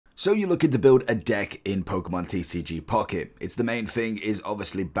So you're looking to build a deck in Pokemon TCG Pocket. It's the main thing is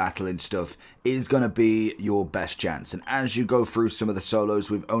obviously battling stuff is going to be your best chance. And as you go through some of the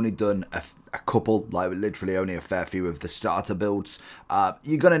solos, we've only done a couple, like literally only a fair few of the starter builds.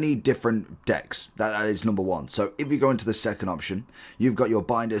 You're going to need different decks. That is number one. So if you go into the second option, you've got your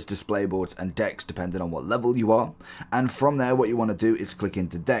binders, display boards and decks depending on what level you are. And from there, what you want to do is click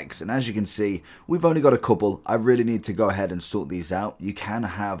into decks. And as you can see, we've only got a couple. I really need to go ahead and sort these out. You can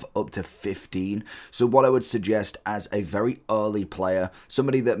have up to 15. So what I would suggest as a very early player,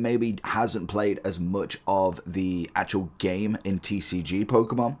 somebody that maybe hasn't played as much of the actual game in TCG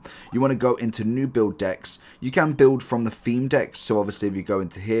Pokemon, you want to go into new build decks. You can build from the theme decks, so obviously if you go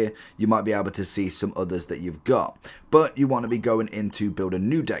into here, you might be able to see some others that you've got, but you want to be going into build a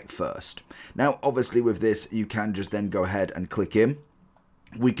new deck first. Now obviously with this, you can just then go ahead and click in.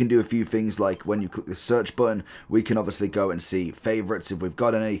 We can do a few things like when you click the search button, we can obviously go and see favorites if we've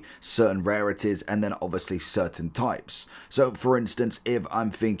got any, certain rarities, and then obviously certain types. So for instance, if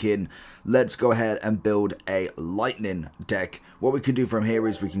I'm thinking, let's go ahead and build a lightning deck, what we can do from here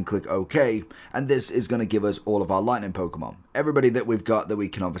is we can click OK, and this is going to give us all of our lightning Pokemon. Everybody that we've got that we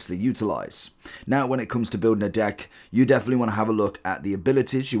can obviously utilize. Now when it comes to building a deck, you definitely want to have a look at the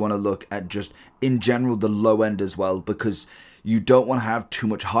abilities. You want to look at just in general the low end as well, because you don't want to have too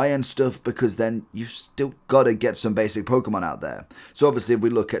much high-end stuff, because then you've still got to get some basic Pokemon out there. So obviously if we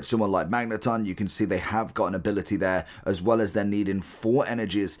look at someone like Magneton, you can see they have got an ability there, as well as they're needing 4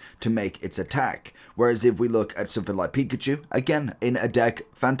 energies to make its attack. Whereas if we look at something like Pikachu, again, in a deck,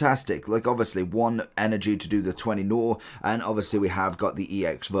 fantastic. Like obviously 1 energy to do the 20 Gnaw, and obviously we have got the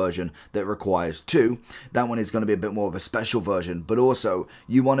EX version that requires 2. That one is going to be a bit more of a special version, but also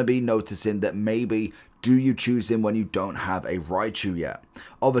you want to be noticing that maybe do you choose him when you don't have a Raichu yet?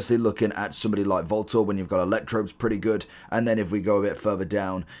 Obviously looking at somebody like Voltorb when you've got Electrobe's pretty good, and then if we go a bit further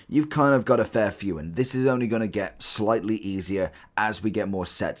down, you've kind of got a fair few, and this is only going to get slightly easier as we get more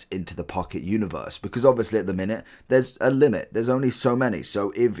sets into the Pocket universe, because obviously at the minute, there's a limit, there's only so many.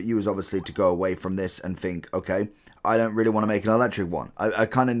 So if you was obviously to go away from this and think, okay, I don't really want to make an electric one. I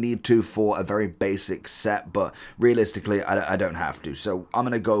kind of need to for a very basic set, but realistically, I don't have to. So I'm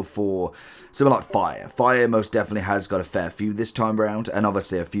going to go for something like Fire. Fire most definitely has got a fair few this time around, and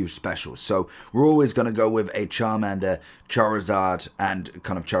obviously a few specials. So we're always going to go with a Charmander, Charizard, and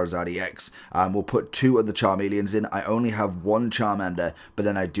kind of Charizard EX. We'll put 2 of the Charmeleons in. I only have 1 Charmander, but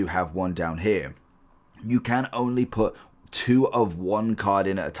then I do have 1 down here. You can only put 2 of 1 card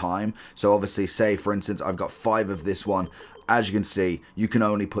in at a time. So obviously say for instance I've got 5 of this one. As you can see, you can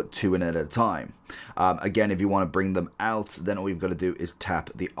only put 2 in at a time. Again, if you want to bring them out, then all you've got to do is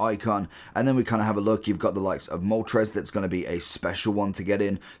tap the icon, and then we kind of have a look. You've got the likes of Moltres, that's going to be a special one to get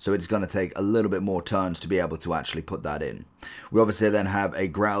in, so it's going to take a little bit more turns to be able to actually put that in. We obviously then have a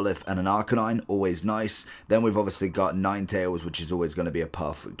Growlithe and an Arcanine, always nice. Then we've obviously got Ninetales, which is always going to be a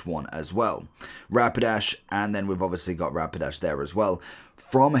perfect one as well. Rapidash, and then we've obviously got Rapidash there as well.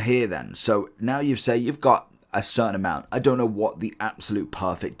 From here then, so now you say you've got a certain amount. I don't know what the absolute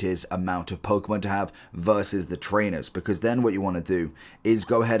perfect is amount of Pokemon to have versus the trainers, because then what you want to do is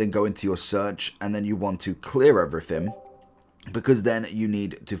go ahead and go into your search, and then you want to clear everything, because then you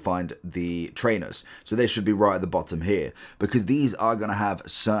need to find the trainers. So they should be right at the bottom here, because these are going to have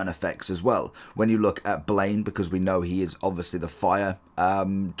certain effects as well. When you look at Blaine, because we know he is obviously the fire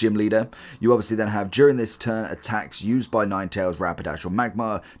gym leader, you obviously then have during this turn, attacks used by Ninetales, Rapidash or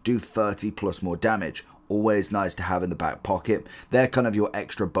Magmar do 30 plus more damage. Always nice to have in the back pocket. They're kind of your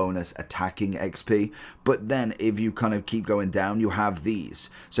extra bonus attacking XP. But then if you kind of keep going down, you have these.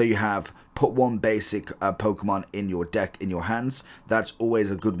 So you have put 1 basic Pokemon in your deck in your hands. That's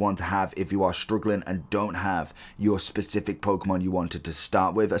always a good one to have if you are struggling and don't have your specific Pokemon you wanted to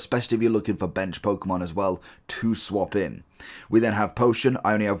start with, especially if you're looking for bench Pokemon as well to swap in. We then have Potion.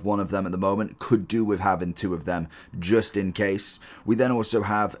 I only have 1 of them at the moment. Could do with having 2 of them just in case. We then also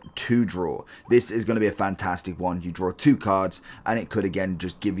have 2 Draw. This is going to be a fantastic one. You draw 2 cards and it could again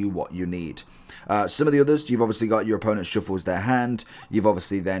just give you what you need. Some of the others, you've obviously got your opponent shuffles their hand. You've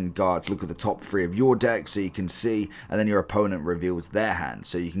obviously then got, look at the top 3 of your deck so you can see, and then your opponent reveals their hand.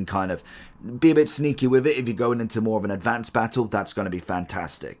 So you can kind of be a bit sneaky with it. If you're going into more of an advanced battle, that's going to be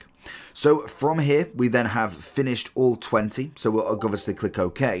fantastic. So from here, we then have finished all 20. So we'll obviously click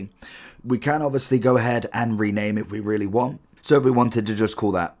OK. We can obviously go ahead and rename if we really want. So if we wanted to just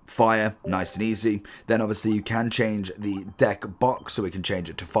call that fire, nice and easy, then obviously you can change the deck box, so we can change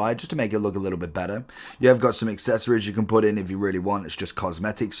it to fire just to make it look a little bit better. You have got some accessories you can put in if you really want. It's just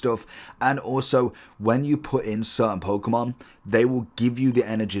cosmetic stuff. And also when you put in certain Pokemon, they will give you the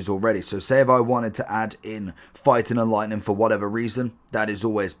energies already. So say if I wanted to add in fighting and lightning for whatever reason, that is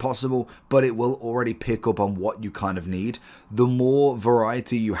always possible, but it will already pick up on what you kind of need. The more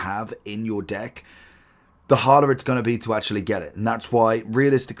variety you have in your deck, the harder it's going to be to actually get it. And that's why,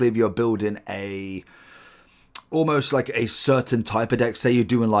 realistically, if you're building almost like a certain type of deck, say you're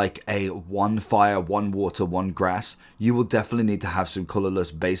doing like a 1 fire, 1 water, 1 grass, you will definitely need to have some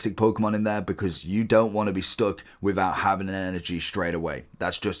colorless basic Pokemon in there, because you don't want to be stuck without having an energy straight away.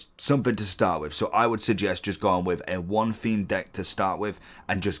 That's just something to start with. So I would suggest just going with a 1 theme deck to start with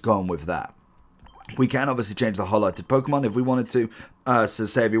and just going with that. We can obviously change the highlighted Pokemon if we wanted to. So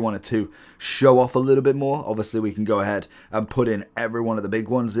say if you wanted to show off a little bit more, obviously we can go ahead and put in every one of the big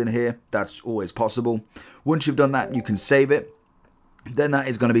ones in here. That's always possible. Once you've done that, you can save it. Then that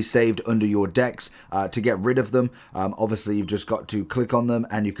is going to be saved under your decks. To get rid of them, obviously you've just got to click on them,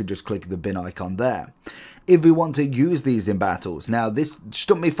 and you could just click the bin icon there. If we want to use these in battles, now this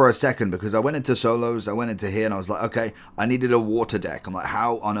stumped me for a second, because I went into solos, I went into here, and I was like, okay, I needed a water deck. I'm like,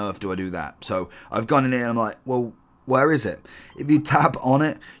 how on earth do I do that? So I've gone in here and I'm like, well, where is it? If you tap on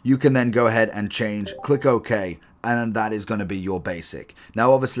it, you can then go ahead and change, click OK, and that is going to be your basic.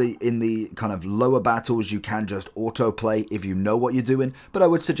 Now obviously in the kind of lower battles you can just autoplay if you know what you're doing, but I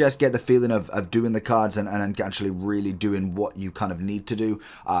would suggest get the feeling of doing the cards and actually really doing what you kind of need to do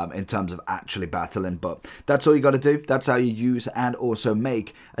in terms of actually battling. But that's all you got to do. That's how you use and also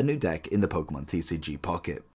make a new deck in the Pokemon TCG Pocket.